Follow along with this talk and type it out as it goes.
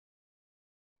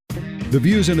The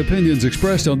views and opinions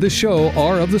expressed on this show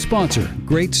are of the sponsor,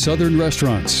 Great Southern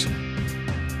Restaurants.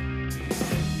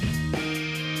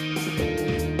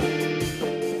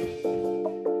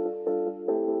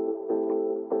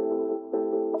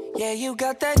 Yeah, you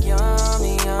got that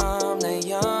yummy, yum, that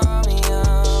yummy,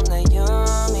 yum, that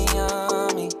yummy,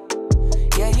 yummy.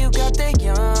 Yeah, you got that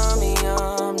yummy,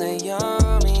 yum, that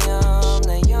yummy, yum,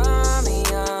 that yummy,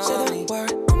 yummy. Say the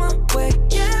word on my way.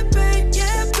 Yeah, babe,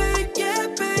 yeah, babe, yeah,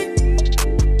 babe.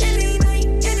 Any night,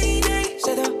 any day.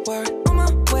 Say the word on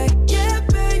my way. Yeah,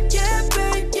 babe, yeah,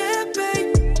 babe, yeah,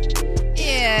 babe.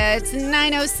 Yeah, it's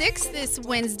 9:06 this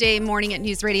Wednesday morning at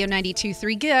News Radio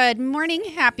 92.3. Good morning.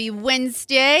 Happy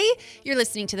Wednesday. You're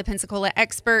listening to the Pensacola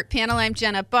Expert Panel. I'm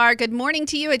Jenna Barr. Good morning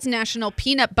to you. It's National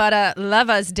Peanut Butter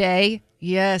Lovers Day.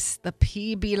 Yes, the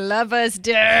PB Lovers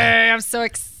Day. I'm so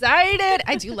excited.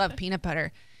 I do love peanut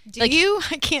butter. Do you?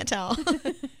 I can't tell.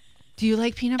 Do you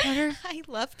like peanut butter? I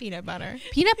love peanut butter.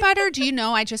 Peanut butter, do you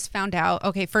know, I just found out.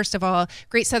 Okay, first of all,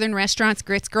 Great Southern Restaurants,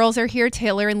 Grits Girls are here.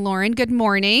 Taylor and Lauren, good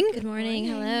morning. Good morning.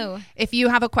 Hello. If you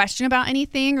have a question about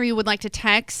anything or you would like to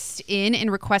text in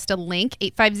and request a link,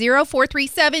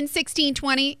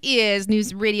 850-437-1620 is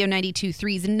News Radio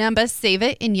 92.3's number. Save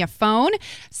it in your phone.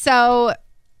 So,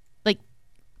 like,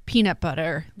 peanut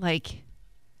butter, like,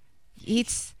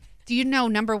 it's, do you know,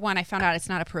 number one, I found out it's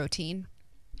not a protein.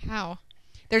 How?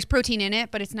 There's protein in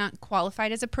it, but it's not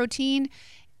qualified as a protein.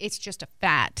 It's just a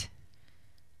fat.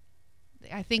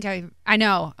 I think I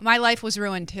know. My life was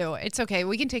ruined too. It's okay.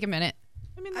 We can take a minute.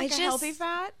 I mean, like a healthy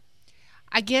fat?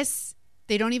 I guess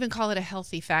they don't even call it a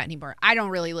healthy fat anymore. I don't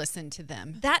really listen to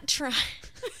them. That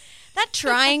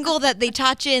triangle that they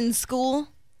taught you in school.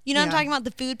 You know what I'm Yeah. talking about,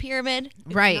 the food pyramid?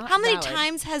 Right. not How many valid.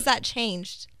 times has that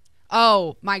changed?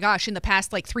 Oh my gosh. In the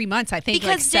past like 3 months, I think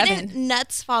like Because 7. didn't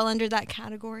nuts fall under that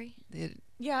category?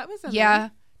 Yeah, it was in Yeah.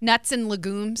 Nuts and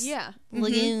legumes. there. Yeah.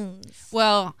 Legumes.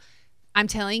 Well, I'm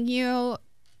telling you,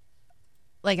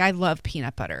 like, I love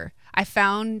peanut butter. I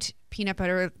found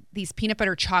these peanut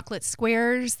butter chocolate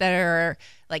squares that are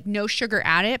like no sugar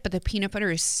added, but the peanut butter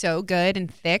is so good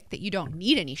and thick that you don't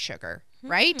need any sugar,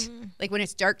 right? Like when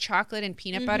it's dark chocolate and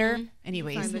peanut butter.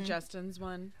 Anyways, Find the Justin's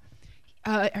one.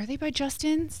 are they by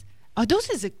Justin's? Oh, those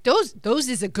is a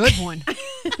good one.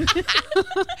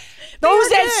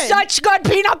 Those are is good. such good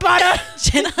peanut butter.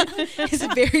 Jenna is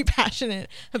very passionate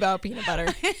about peanut butter.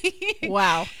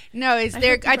 Wow. No, I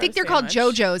think roast they're called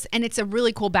sandwich. JoJo's, and it's a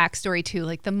really cool backstory too.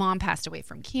 Like the mom passed away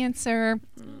from cancer,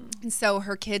 and so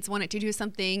her kids wanted to do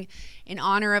something in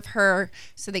honor of her.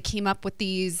 So they came up with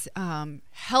these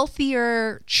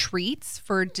healthier treats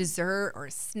for dessert or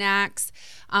snacks.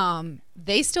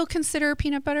 They still consider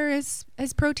peanut butter as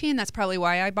protein. That's probably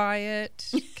why I buy it,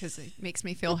 because it makes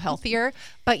me feel healthier.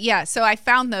 But yeah, so I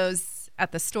found those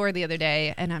at the store the other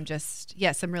day, and I'm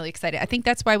really excited. I think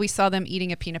that's why we saw them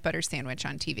eating a peanut butter sandwich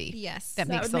on TV. Yes. That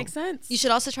That makes would make sense. You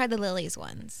should also try the Lily's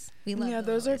ones. We love Yeah,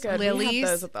 the those are Lily's good. We Lily's. have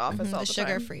those at the office all The the time.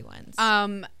 sugar-free ones.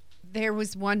 There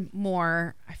was one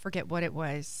more. I forget what it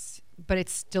was, but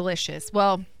it's delicious.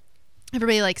 Well,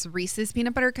 everybody likes Reese's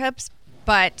peanut butter cups,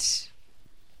 but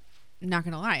I'm not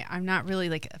going to lie. I'm not really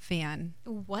like a fan.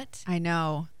 What? I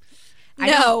know.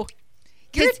 No.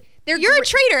 You're They're a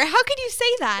traitor. How could you say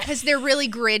that? because they're really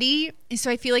gritty, and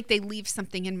so I feel like they leave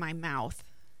something in my mouth.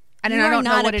 And You I are don't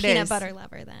know not what a it peanut is. butter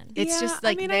lover then. It's just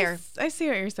like I mean, there. I see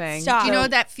what you're saying. Stop. Do you know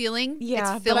that feeling?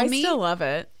 Yeah, it's but I filmy. still love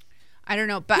it. I don't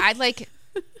know, but I like.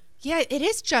 Yeah, it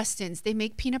is Justin's. They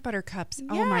make peanut butter cups.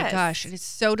 Oh my Yes. gosh, it is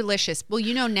so delicious. Well,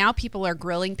 you know, now people are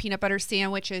grilling peanut butter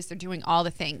sandwiches. They're doing all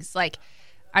the things. Like,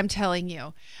 I'm telling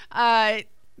you.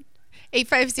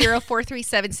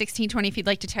 850-437-1620 if you'd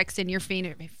like to text in your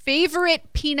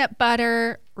favorite peanut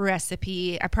butter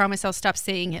recipe. I promise I'll stop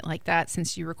saying it like that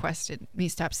since you requested me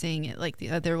stop saying it like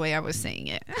the other way I was saying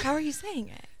it. How are you saying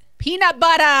it? Peanut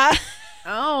butter.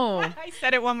 Oh. I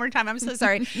said it one more time. I'm so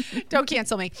sorry. Don't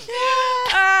cancel me.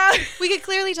 We could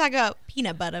clearly talk about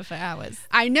peanut butter for hours.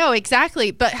 I know,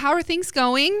 exactly. But how are things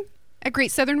going at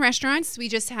Great Southern Restaurants? We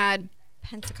just had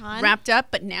Pensacon. wrapped up,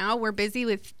 but now we're busy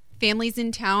with families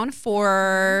in town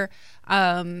for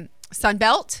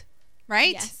Sunbelt,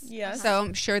 right? Yes. Yes. So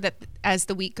I'm sure that as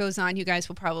the week goes on, you guys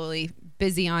will probably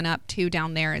busy on up too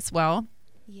down there as well.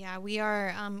 Yeah, we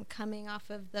are coming off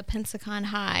of the Pensacon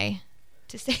high,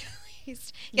 to say the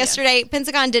least. Yesterday,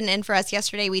 Pensacon didn't end for us.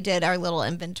 Yesterday, we did our little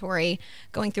inventory,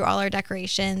 going through all our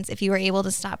decorations. If you were able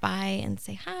to stop by and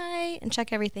say hi and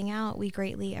check everything out, we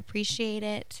greatly appreciate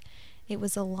it. It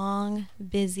was a long,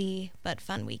 busy, but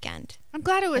fun weekend. I'm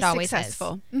glad it was It always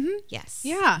successful. Yes.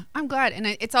 Yeah, I'm glad. And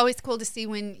it's always cool to see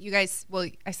when you guys, well,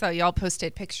 I saw y'all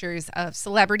posted pictures of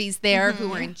celebrities there who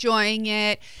were enjoying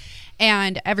it.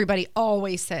 And everybody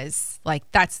always says, like,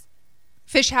 that's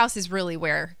Fish House is really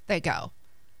where they go.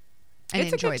 And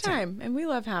It's a enjoy good time, and we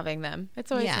love having them.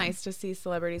 It's always Yeah. nice to see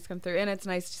celebrities come through, and it's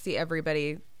nice to see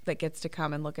everybody that gets to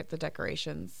come and look at the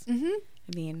decorations. Mm-hmm.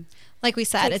 I mean, Like we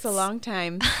said, it's it's a long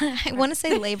time. I want to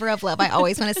say labor of love. I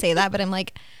always want to say that, but I'm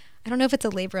like, I don't know if it's a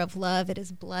labor of love. It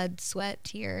is blood, sweat,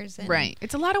 tears, and Right.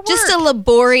 It's a lot of work. just a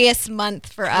laborious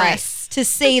month for Right. us, to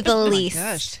say the least.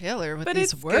 Gosh, Taylor, with But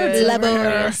these it's words. good.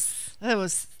 Laborious. That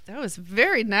was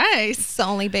very nice. It's the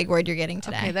only big word you're getting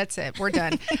today. Okay, that's it. We're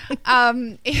done.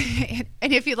 And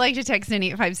if you'd like to text in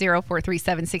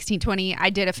 850-437-1620, I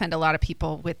did offend a lot of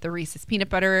people with the Reese's peanut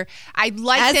butter. I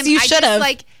like As them. you I should just, have.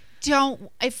 like,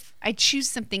 don't, if I choose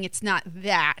something, it's not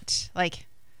that. Like,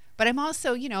 but I'm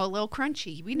also, you know, a little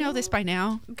crunchy. We know this by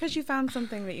now. Because you found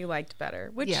something that you liked better,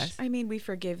 which, Yes. I mean, we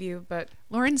forgive you, but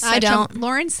Lauren's I such don't.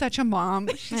 Lauren's such a mom.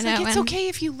 She's I like, know, it's and- okay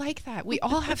if you like that. We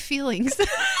all have feelings.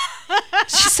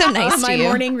 She's so nice to my you.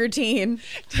 morning routine.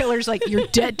 Taylor's like, you're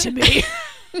dead to me.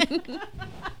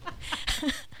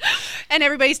 And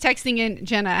everybody's texting in,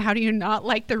 Jenna, how do you not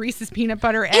like the Reese's peanut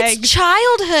butter eggs? It's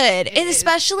childhood, and is.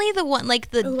 especially the one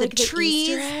like the like the trees,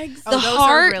 Easter eggs? the Oh, those are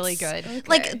hearts, really good. Okay.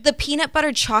 Like the peanut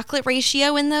butter chocolate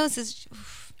ratio in those is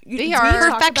They We are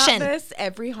talk perfection. about this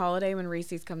every holiday when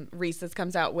Reese's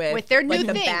comes out with their new like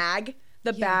the thing.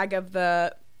 bag of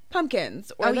the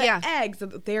pumpkins or Oh, the yeah. eggs.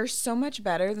 They're so much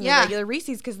better than Yeah. the regular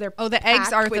Reese's because they're Oh, the eggs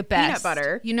packed are the with best. peanut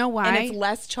butter. You know why? And it's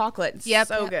less chocolate. It's Yep.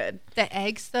 so good. The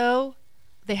eggs, though,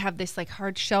 they have this like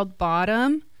hard shelled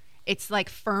bottom. It's like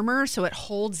firmer, so it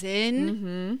holds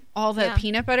in all the Yeah.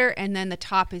 peanut butter, and then the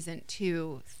top isn't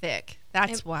too thick.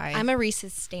 That's why I'm a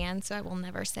Reese's stan, so I will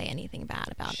never say anything bad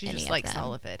about she any just of likes them.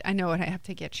 all of it. I know what I have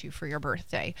to get you for your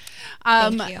birthday.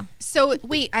 Thank you. So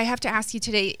wait, I have to ask you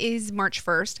today is March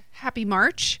 1st. Happy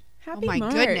March. Happy oh my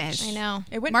March. goodness. I know.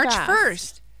 It went March fast.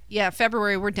 1st. Yeah,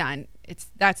 February we're done.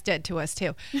 That's dead to us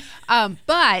too.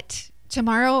 But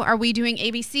tomorrow are we doing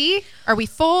ABC? Are we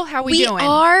full? How are we doing?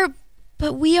 are,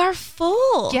 but we are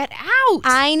full. Get out.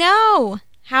 I know.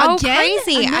 How Again?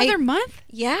 crazy. Another month?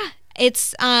 Yeah.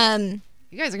 It's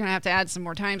You guys are gonna have to add some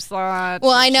more time slots.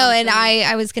 well, or I know, and something.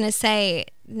 I was gonna say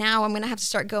now I'm gonna have to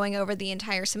start going over the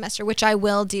entire semester, which I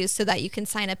will do so that you can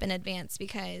sign up in advance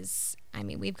because I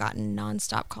mean we've gotten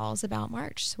nonstop calls about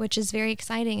March, which is very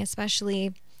exciting,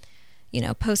 especially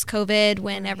post COVID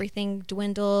when everything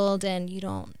dwindled and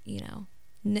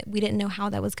we didn't know how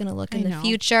that was going to look in I the know.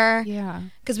 future. Yeah.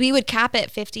 Because we would cap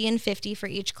it 50 and 50 for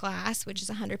each class, which is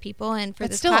 100 people, and for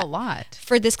That's this still cla- a lot.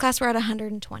 For this class, we're at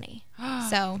 120.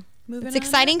 So Moving it's on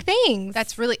exciting things.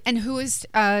 That's really and who is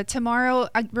tomorrow?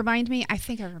 Remind me. I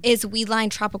think I remember. Is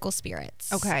Weedline Tropical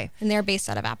Spirits. Okay. And they're based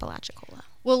out of Apalachicola.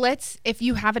 Well, if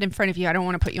you have it in front of you, I don't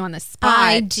want to put you on the spot.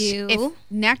 I do. If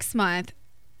next month,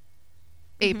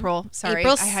 April, sorry,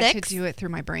 April I had to 6th. do it through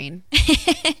my brain.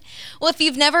 Well, if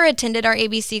you've never attended our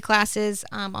ABC classes,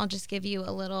 I'll just give you a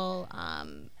little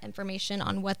information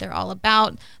on what they're all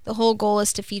about. The whole goal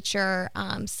is to feature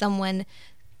someone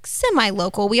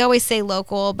semi-local. We always say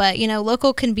local, but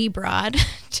local can be broad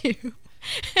too.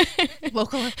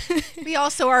 Local. We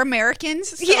also are Americans,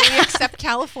 so Yeah. we accept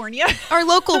California. Our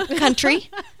local country.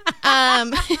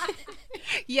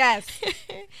 Yes.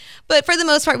 But for the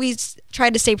most part, we try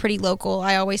to stay pretty local.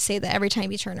 I always say that every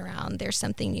time you turn around, there's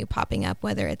something new popping up,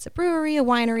 whether it's a brewery, a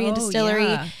winery, a Oh, distillery.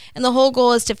 yeah. And the whole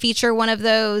goal is to feature one of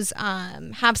those,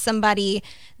 have somebody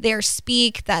there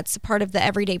speak that's a part of the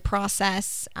everyday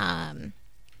process,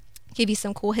 give you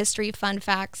some cool history, fun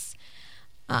facts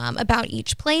about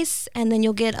each place, and then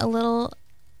you'll get a little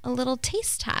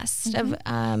taste test of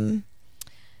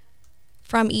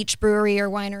from each brewery or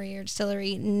winery or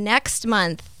distillery. Next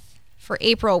month, for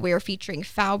April, we are featuring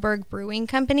Faubourg Brewing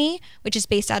Company, which is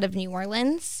based out of New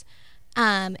Orleans.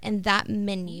 And that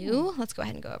menu, let's go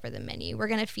ahead and go over the menu. We're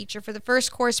going to feature for the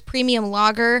first course premium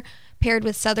lager paired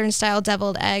with Southern style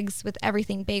deviled eggs with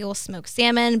everything bagel, smoked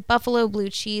salmon, buffalo blue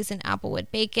cheese, and applewood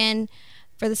bacon.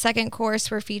 For the second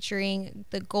course, we're featuring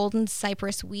the Golden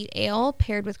Cypress Wheat Ale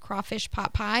paired with crawfish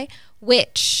pot pie,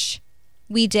 which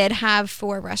we did have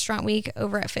for Restaurant Week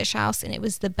over at Fish House, and it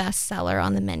was the best seller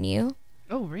on the menu.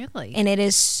 Oh, really? And it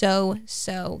is so,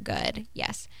 so good.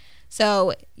 Yes.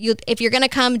 So if you're going to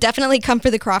come, definitely come for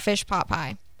the crawfish pot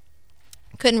pie.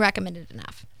 Couldn't recommend it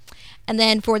enough. And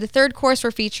then for the third course,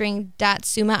 we're featuring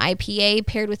Datsuma IPA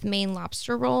paired with Maine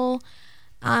lobster roll.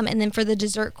 And then for the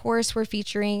dessert course, we're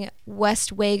featuring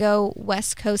West Wago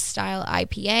West Coast style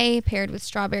IPA paired with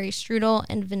strawberry strudel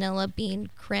and vanilla bean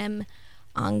creme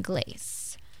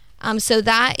anglaise. So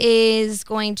that is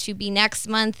going to be next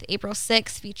month, April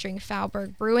 6th, featuring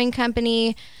Faubourg Brewing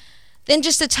Company. Then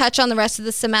just to touch on the rest of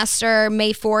the semester,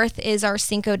 May 4th is our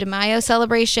Cinco de Mayo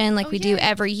celebration like we do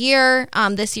every year.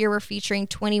 This year we're featuring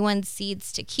 21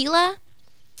 Seeds Tequila.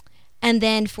 And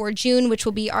then for June, which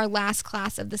will be our last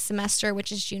class of the semester,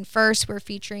 which is June 1st, we're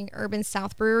featuring Urban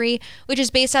South Brewery, which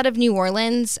is based out of New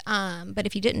Orleans. But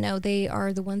if you didn't know, they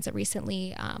are the ones that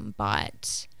recently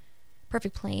bought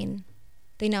Perfect Plain.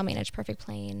 They now manage Perfect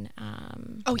Plain.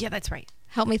 Oh, yeah, that's right.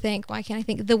 Help me think. Why can't I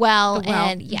think? The Well.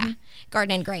 And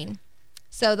Garden and Grain.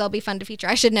 So they'll be fun to feature.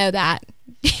 I should know that.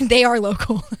 They are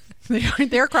local.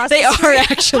 They're across They the street. are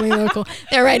actually local.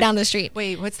 They're right down the street.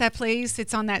 Wait, what's that place?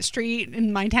 It's on that street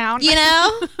in my town. You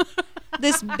know,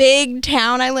 this big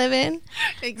town I live in.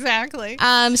 Exactly.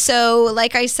 So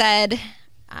like I said,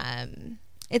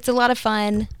 it's a lot of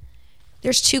fun.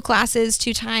 There's 2 classes,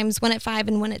 2 times, one at 5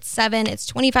 and one at 7.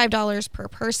 It's $25 per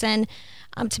person.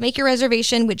 To make your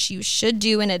reservation, which you should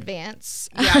do in advance.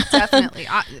 Yeah, definitely.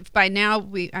 By now,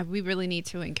 we really need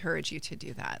to encourage you to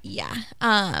do that. Yeah.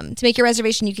 To make your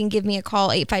reservation, you can give me a call,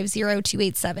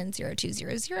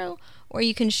 850-287-0200, or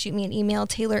you can shoot me an email,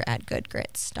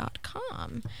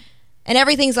 taylor@goodgrits.com. And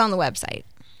everything's on the website.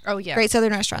 Oh, yeah.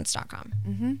 GreatSouthernRestaurants.com.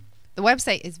 Mm-hmm. The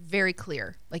website is very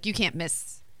clear. Like, you can't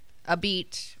miss a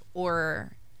beat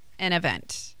or an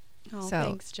event. Oh, So-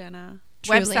 thanks, Jenna.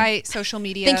 Truly. Website, social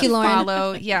media. Thank you, Lauren.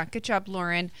 Follow. Yeah, good job,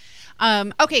 Lauren.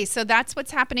 Okay, so that's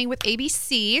what's happening with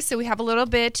ABC. So we have a little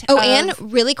bit. Oh, of-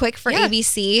 and really quick for Yeah.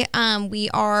 ABC,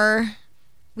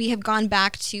 we have gone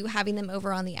back to having them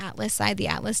over on the Atlas side, the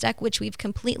Atlas deck, which we've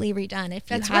completely redone. If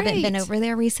That's you haven't been right. over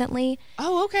there recently,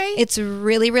 Oh, okay. it's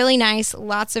really, really nice.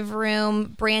 Lots of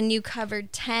room, brand new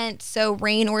covered tent. So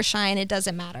rain or shine, it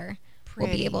doesn't matter. We'll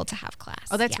Pretty. be able to have class.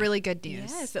 Oh, that's Yeah. really good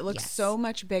news. Yes, it looks Yes. so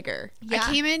much bigger. I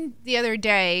came in the other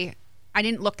day. I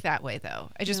didn't look that way, though.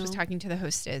 I just was talking to the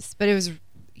hostess. But it was,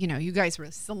 you guys were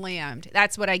slammed.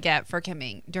 That's what I get for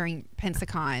coming during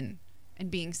Pensacon and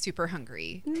being super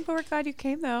hungry. But we're glad you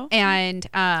came, though. And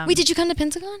Wait, did you come to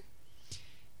Pentagon?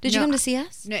 Did you No, come to see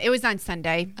us? no, it was on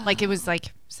Sunday. Like, it was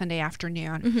like Sunday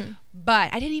afternoon.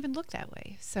 But I didn't even look that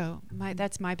way. So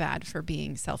that's my bad for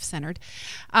being self-centered.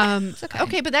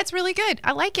 Okay, but that's really good.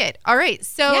 I like it. All right.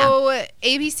 So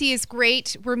ABC is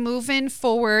great. We're moving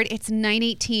forward. It's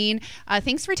 9:18.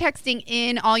 Thanks for texting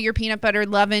in all your peanut butter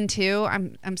loving too.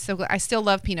 I'm so glad. I still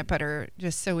love peanut butter,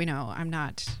 just so we know. I'm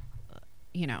not,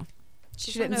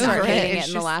 She didn't over start it. hating it It's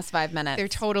in the just- last 5 minutes. They're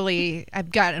totally.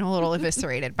 I've gotten a little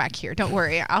eviscerated back here. Don't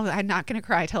worry. I'm not going to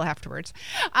cry till afterwards.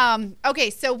 Okay.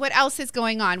 So what else is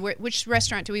going on? Which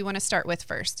restaurant do we want to start with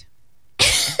first?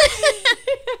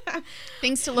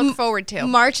 Things to look forward to.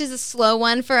 March is a slow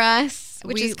one for us,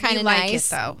 which We- is kind we of like it, nice.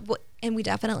 though. And we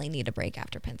definitely need a break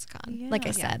after Pensacon. Like I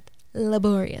Yeah. said,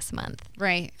 laborious month.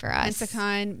 Right. For us.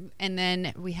 Pensacon, and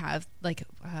then we have, like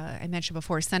I mentioned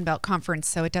before, Sunbelt Conference.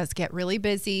 So it does get really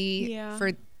busy Yeah. for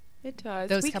It does.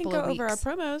 those we couple can of go over our weeks.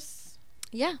 promos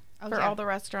Yeah. for all the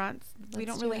restaurants. We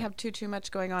don't do really it. have too much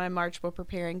going on in March. We're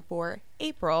preparing for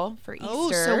April for Easter.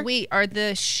 Oh, so wait, are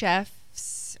the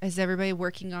chefs, is everybody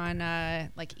working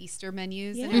on like Easter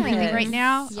menus and everything Yes. right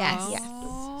now? Yes.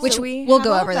 Oh. Which So we'll have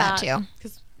go all over that too.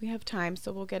 because we have time,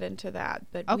 so we'll get into that.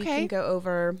 But we Okay. can go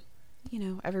over,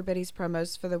 everybody's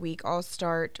promos for the week. I'll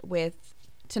start with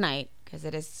tonight because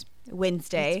it is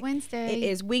Wednesday. It's Wednesday. It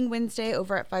is Wing Wednesday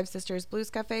over at Five Sisters Blues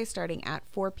Cafe starting at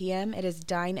 4 p.m. It is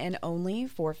dine-in only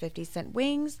for 50-cent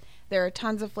wings. There are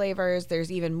tons of flavors.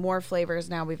 There's even more flavors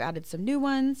now. We've added some new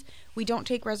ones. We don't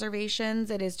take reservations.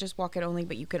 It is just walk-in only,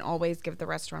 but you can always give the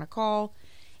restaurant a call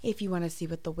if you want to see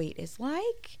what the wait is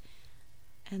like.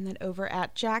 And then over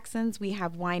at Jackson's, we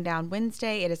have Wine Down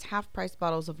Wednesday. It is half-price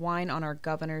bottles of wine on our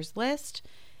governor's list,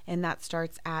 and that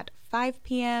starts at 5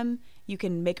 p.m. You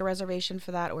can make a reservation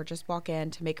for that or just walk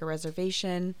in to make a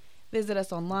reservation. Visit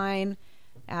us online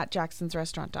at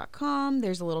jacksonsrestaurant.com.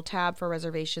 There's a little tab for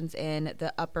reservations in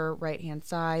the upper right-hand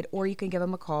side, or you can give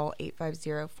them a call,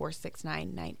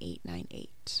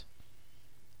 850-469-9898.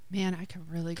 Man, I could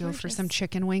really go for some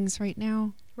chicken wings right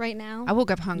now. Right now. I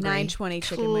woke up hungry. 920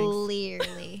 chicken wings.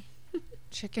 Clearly.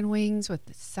 Chicken wings with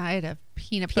the side of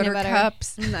peanut Peanut butter butter.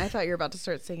 cups. I thought you were about to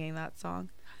start singing that song.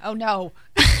 Oh, no.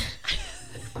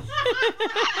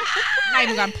 I'm not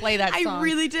even going to play that song. I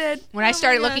really did. When I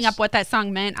started looking up what that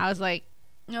song meant, I was like,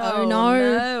 Oh,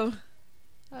 no.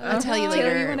 I'll tell you Taylor, you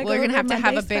later. wanna We're go going to over have to have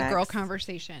a Monday's big girl facts?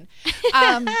 conversation.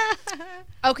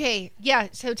 Okay. Yeah.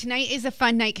 So tonight is a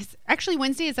fun night because actually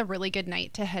Wednesday is a really good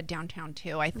night to head downtown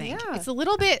too, I think. Yeah. It's a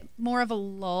little bit more of a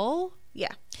lull. Yeah.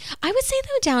 I would say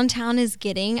though downtown is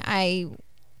getting, I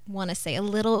want to say, a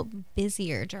little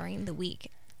busier during the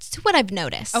week. It's what I've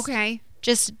noticed. Okay.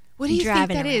 Just What do you think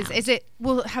driving that is? around. Is it,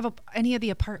 will have any of the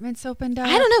apartments opened up?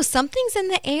 I don't know. Something's in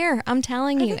the air. I'm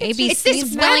telling you. think it's ABC It's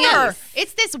this smelling weather. out.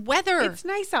 It's this weather. It's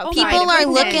nice outside. People are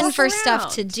Everyone looking walks for around.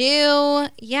 stuff to do.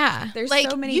 Yeah. There's Like,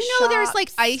 so many you know, there's like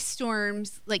shops. ice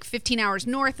storms like 15 hours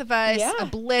north of us. Yeah. A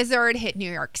blizzard hit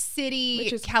New York City.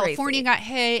 Which is California crazy. got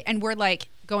hit, and we're like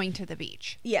going to the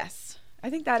beach. Yes. I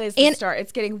think that is the And start.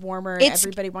 It's getting warmer. it's-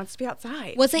 Everybody wants to be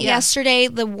outside. Wasn't Yeah. yesterday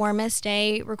the warmest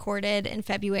day recorded in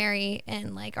February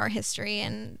in like our history?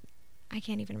 And I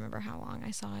can't even remember how long I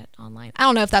saw it online. I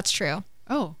don't know if that's true.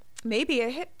 Oh, Maybe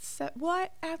it hit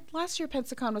last year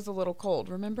Pensacon was a little cold,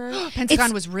 remember?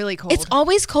 Pentagon was really cold. It's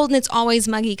always cold and it's always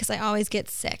muggy because I always get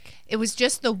sick. It was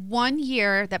just the 1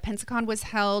 year that Pensacon was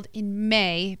held in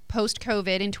May, post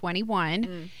COVID in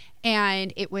 21.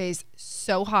 And it was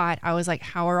so hot. I was like,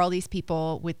 how are all these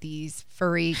people with these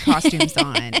furry costumes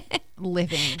on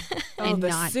living and the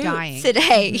not suits. dying?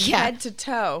 Today, yeah. Head to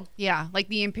toe. Yeah, like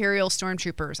the Imperial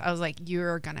Stormtroopers. I was like,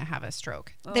 you're going to have a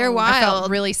stroke. They're I felt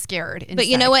wild. really scared. But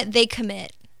you know inside. what? They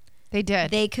commit. They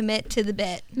did. They commit to the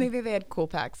bit. Maybe they had cool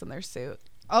packs in their suit.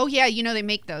 Oh, yeah. You know, they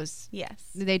make those. Yes.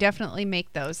 They definitely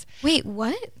make those. Wait,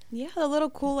 what? Yeah, the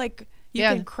little cool you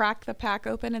Yeah. can crack the pack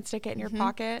open and stick it in your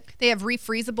pocket. They have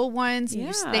refreezable ones. And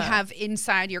they Yeah. have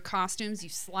inside your costumes. You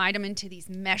slide them into these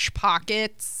mesh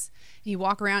pockets. And you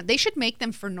walk around. They should make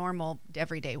them for normal,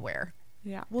 everyday wear.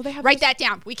 Yeah. Well, they have Write that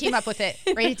down. We came up with it.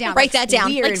 Write it down. Write that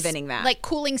down. We're Like, inventing that. Like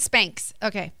cooling Spanx.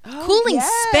 Okay. Cooling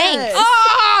yes. Spanx.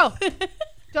 Oh!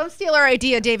 Don't steal our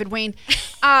idea, David Wayne.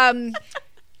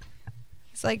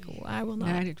 It's like, I will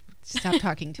not. Stop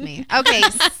talking to me. Okay,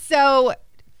 so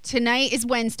tonight is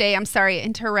Wednesday. I'm sorry, I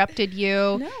interrupted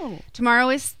you. No. Tomorrow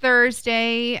is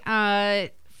Thursday.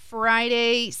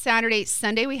 Friday, Saturday,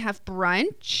 Sunday, we have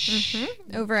brunch.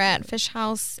 Over at Fish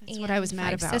House. That's what I was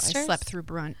mad about. Sisters. I slept through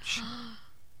brunch.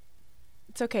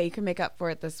 It's okay. You can make up for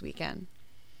it this weekend.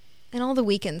 And all the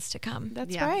weekends to come.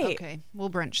 That's Yeah, right. Okay, we'll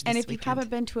brunch this And if weekend. you haven't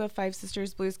been to a Five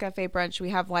Sisters Blues Cafe brunch,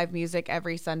 we have live music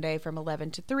every Sunday from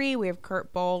 11 to 3. We have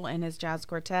Kurt Bowl and his jazz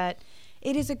quartet.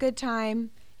 It is a good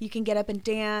time. You can get up and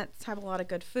dance, have a lot of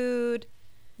good food.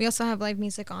 We also have live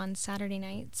music on Saturday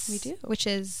nights. We do. Which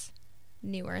is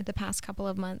newer the past couple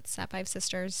of months at Five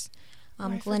Sisters. I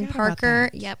Glenn forgot about Parker.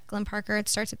 that. Yep, Glenn Parker. It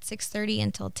starts at 6:30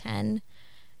 until 10.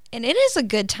 And it is a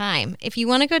good time. If you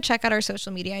want to go check out our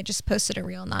social media, I just posted a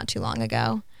reel not too long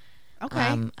ago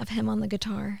Okay. of him on the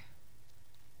guitar.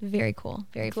 Very cool.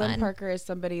 Very Glenn fun. Parker is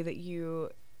somebody that you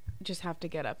just have to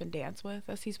get up and dance with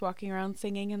as he's walking around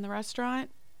singing in the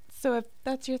restaurant. So if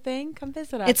that's your thing, come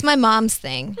visit us. It's my mom's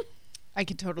thing. I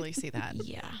could totally see that.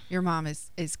 Yeah. Your mom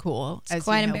is cool. It's as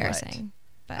quite you know embarrassing.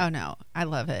 what. But Oh, no. I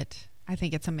love it. I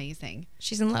think it's amazing.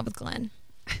 she's in love with Glenn.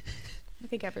 I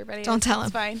think everybody Don't is. tell It's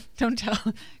him. fine. Don't tell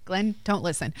Glenn, don't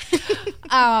listen.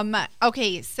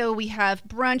 Okay, so we have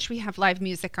brunch, we have live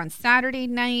music on Saturday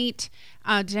night.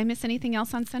 Did I miss anything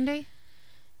else on Sunday?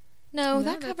 No, No,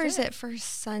 that that's covers it. it for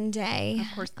Sunday.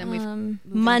 Of course, then we've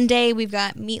Monday we've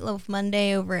got Meatloaf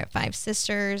Monday over at Five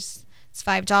Sisters. It's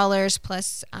 $5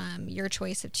 plus your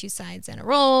choice of 2 sides and a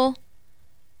roll.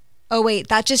 Oh wait,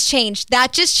 that just changed.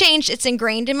 It's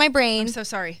ingrained in my brain. I'm so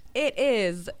sorry. It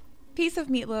is piece of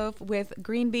meatloaf with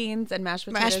green beans and mashed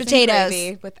potatoes. Mashed and potatoes.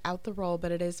 gravy without the roll,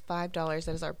 but it is $5.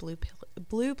 That is our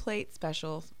blue plate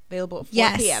special, available at 4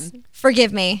 Yes. p.m.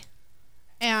 Forgive me.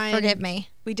 And Forgive me.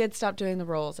 We did stop doing the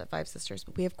rolls at Five Sisters,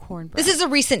 but we have cornbread. This is a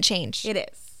recent change. It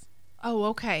is Oh,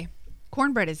 okay.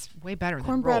 Cornbread is way better than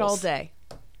cornbread all rolls. day.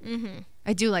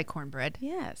 I do like cornbread.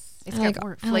 Yes. It's I got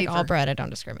more I like flavor. all bread. I don't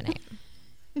discriminate.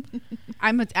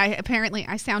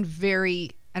 I sound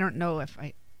very, I don't know if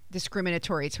I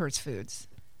discriminatory towards foods.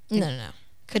 No.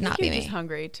 Could not be You're just me.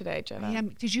 hungry today, Jenna. I am.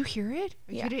 Did you hear it?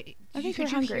 Yeah. Did I think you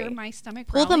you're hear hungry. my stomach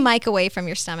Pull the growling? mic away from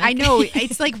your stomach. I know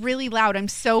it's like really loud. I'm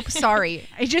so sorry.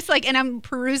 I just like, and I'm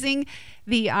perusing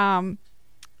the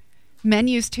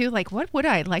menus too. Like, what would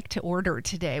I like to order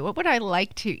today? What would I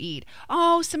like to eat?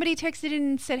 Oh, somebody texted in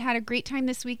and said had a great time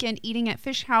this weekend eating at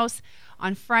Fish House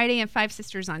on Friday and Five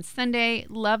Sisters on Sunday.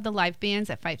 Love the live bands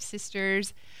at Five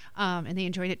Sisters, and they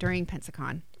enjoyed it during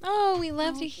Pensacon. Oh, we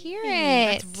love to hear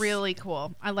it. That's really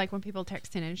cool. I like when people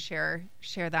text in and share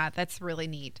that. That's really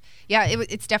neat. Yeah,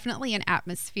 it's definitely an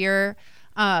atmosphere.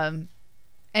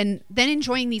 And then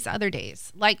enjoying these other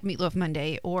days like Meatloaf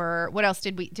Monday, or what else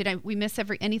did we miss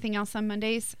anything else on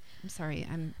Mondays? I'm sorry.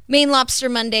 Maine Lobster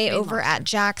Monday over Lobster. at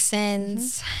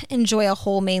Jackson's. Enjoy a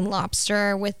whole Maine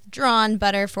lobster with drawn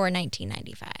butter for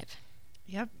 $19.95.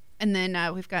 Yep. And then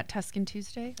we've got Tuscan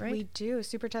Tuesday, right? We do.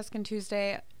 Super Tuscan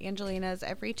Tuesday, Angelina's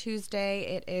every Tuesday.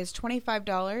 It is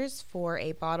 $25 for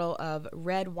a bottle of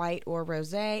red, white, or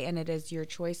rosé, and it is your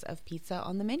choice of pizza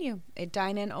on the menu. It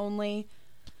dine-in only,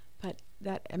 but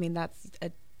that's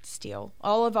a steal.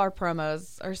 All of our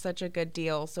promos are such a good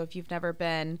deal, so if you've never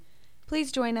been,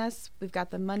 please join us. We've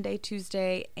got the Monday,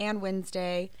 Tuesday, and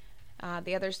Wednesday.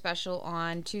 The other special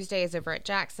on Tuesday is over at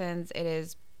Jackson's. It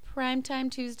is Primetime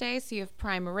Tuesday, so you have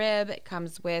prime rib. It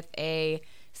comes with a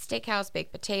steakhouse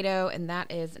baked potato, and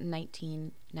that is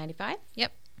 $19.95.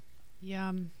 Yep.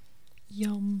 Yum.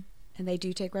 And they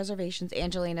do take reservations.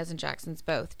 Angelina's and Jackson's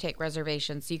both take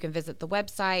reservations, so you can visit the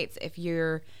websites. If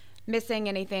you're missing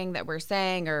anything that we're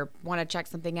saying or want to check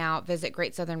something out, visit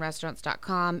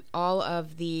greatsouthernrestaurants.com. All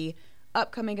of the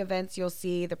upcoming events, you'll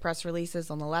see the press releases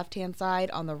on the left-hand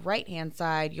side. On the right-hand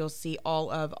side, you'll see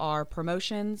all of our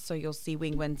promotions. So you'll see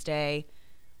Wing Wednesday,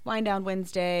 Wine Down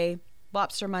Wednesday,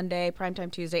 Lobster Monday,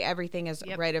 Primetime Tuesday. Everything is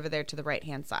right over there to the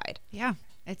right-hand side. Yeah,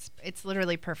 it's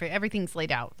literally perfect. Everything's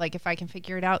laid out. Like, if I can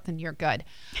figure it out, then you're good.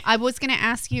 I was going to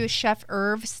ask you, is Chef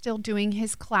Irv still doing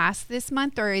his class this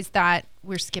month, or is that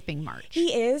we're skipping March?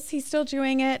 He is. He's still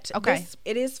doing it. Okay.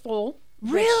 It is full.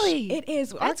 Really? It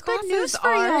is. That's Our good news classes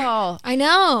for y'all. I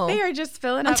know. They are just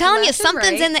filling up. I'm telling you, left and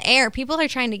something's right. in the air. People are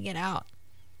trying to get out.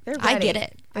 They're I ready. get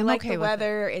it. They I'm like okay the with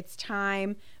weather. It's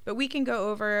time. But we can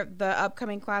go over the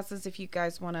upcoming classes if you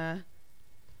guys want to.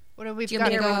 What have we Do you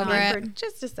want me to go over it? For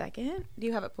just a second. Do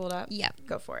you have it pulled up? Yep.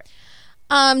 Go for it.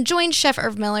 Join Chef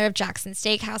Irv Miller of Jackson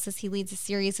Steakhouse as he leads a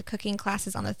series of cooking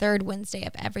classes on the third Wednesday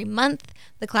of every month.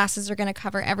 The classes are going to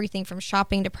cover everything from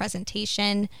shopping to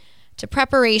presentation to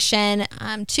preparation.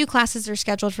 2 classes are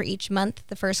scheduled for each month.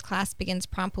 The first class begins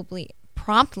promptly,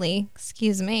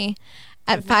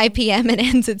 at 5 p.m. and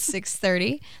ends at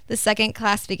 6:30. The second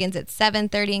class begins at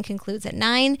 7:30 and concludes at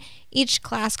 9. Each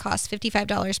class costs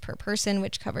 $55 per person,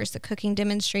 which covers the cooking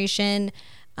demonstration,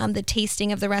 the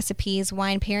tasting of the recipes,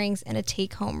 wine pairings, and a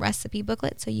take-home recipe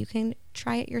booklet so you can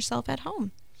try it yourself at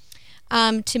home.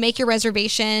 To make your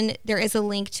reservation, there is a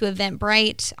link to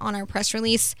Eventbrite on our press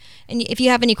release. And if you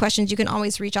have any questions, you can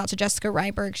always reach out to Jessica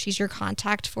Ryberg. She's your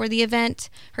contact for the event.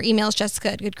 Her email is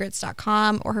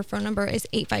jessica@goodgrits.com, or her phone number is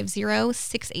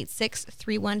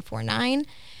 850-686-3149.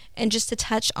 And just to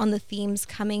touch on the themes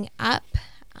coming up,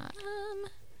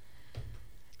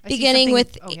 beginning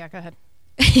with... Oh, yeah, go ahead.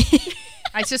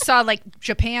 I just saw, like,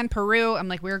 Japan, Peru. I'm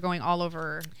like, we're going all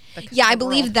over the Yeah, I the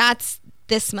believe world. that's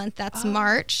this month. That's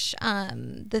March.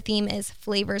 The theme is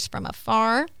Flavors from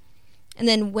Afar. And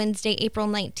then Wednesday, April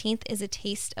 19th is A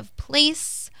Taste of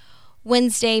Place.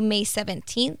 Wednesday, May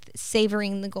 17th,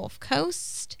 Savoring the Gulf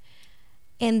Coast.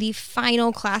 And the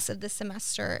final class of the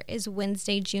semester is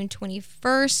Wednesday, June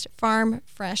 21st, Farm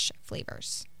Fresh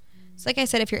Flavors. So like I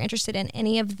said, if you're interested in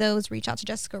any of those, reach out to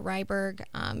Jessica Ryberg.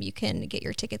 You can get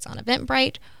your tickets on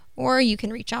Eventbrite, or you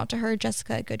can reach out to her,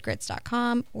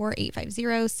 jessica@goodgrits.com, or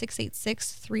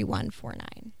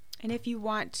 850-686-3149. And if you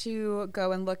want to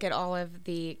go and look at all of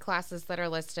the classes that are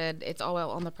listed, it's all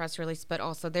on the press release, but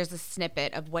also there's a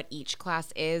snippet of what each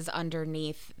class is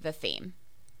underneath the theme.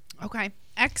 Okay,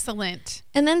 excellent.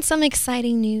 And then some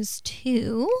exciting news,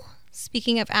 too.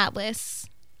 Speaking of Atlas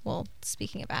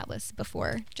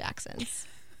before Jackson's.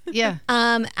 Yeah.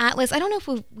 Atlas, I don't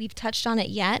know if we've touched on it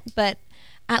yet, but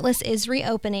Atlas is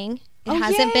reopening. It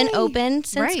hasn't been open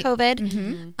since Right. COVID.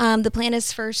 Mm-hmm. The plan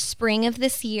is for spring of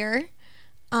this year.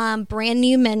 Brand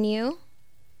new menu,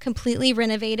 completely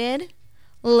renovated,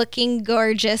 looking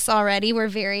gorgeous already. We're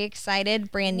very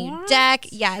excited. Brand new deck.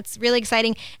 Yeah, it's really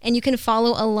exciting. And you can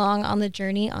follow along on the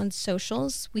journey on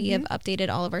socials. We have updated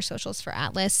all of our socials for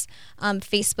Atlas.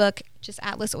 Facebook, just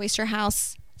Atlas Oyster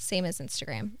House. Same as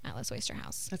Instagram, Atlas Oyster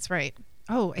House. That's right.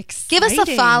 Oh, exciting. Give us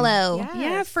a follow.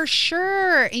 Yeah, for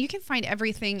sure. And you can find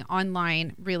everything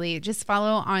online, really. Just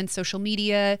follow on social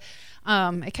media.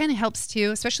 It kind of helps too,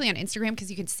 especially on Instagram,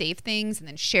 because you can save things and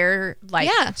then share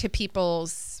to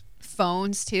people's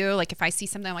phones too. Like if I see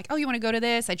something, I'm like, oh, you want to go to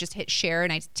this? I just hit share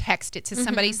and I text it to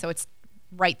somebody. So it's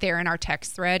right there in our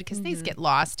text thread, because things get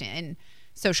lost in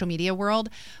social media world.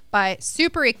 But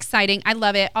super exciting. I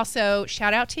love it. Also,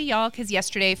 shout out to y'all, because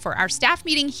yesterday for our staff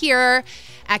meeting here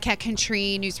at Cat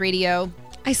Country News Radio,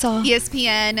 I saw.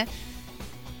 ESPN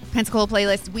Pensacola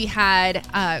Playlist, we had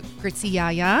Gritzy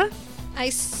Yaya. I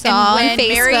saw And on when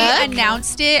Mary Facebook.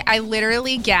 announced it, I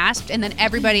literally gasped. And then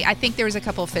everybody, I think there was a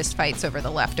couple of fist fights over the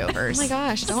leftovers. Oh my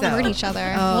gosh, don't So- hurt each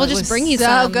other. Oh, we'll it just was bring you so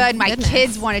some. good. My Goodness.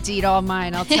 kids wanted to eat all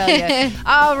mine, I'll tell you.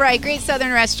 All right,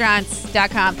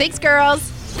 greatsouthernrestaurants.com. Thanks,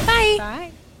 girls. Bye. Bye.